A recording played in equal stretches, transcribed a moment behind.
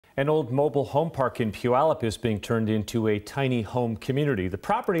An old mobile home park in Puyallup is being turned into a tiny home community. The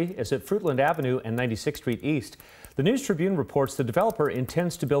property is at Fruitland Avenue and 96th Street East. The News Tribune reports the developer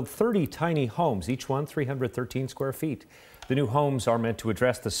intends to build 30 tiny homes, each one 313 square feet. The new homes are meant to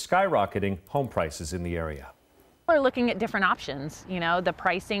address the skyrocketing home prices in the area. We're looking at different options. The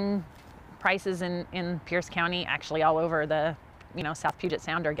prices in Pierce County, actually all over the South Puget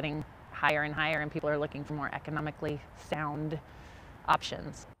Sound, are getting higher and higher, and people are looking for more economically sound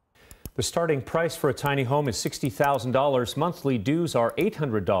options. The starting price for a tiny home is $60,000. Monthly dues are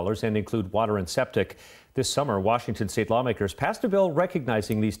 $800 and include water and septic. This summer, Washington state lawmakers passed a bill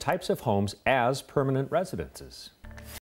recognizing these types of homes as permanent residences.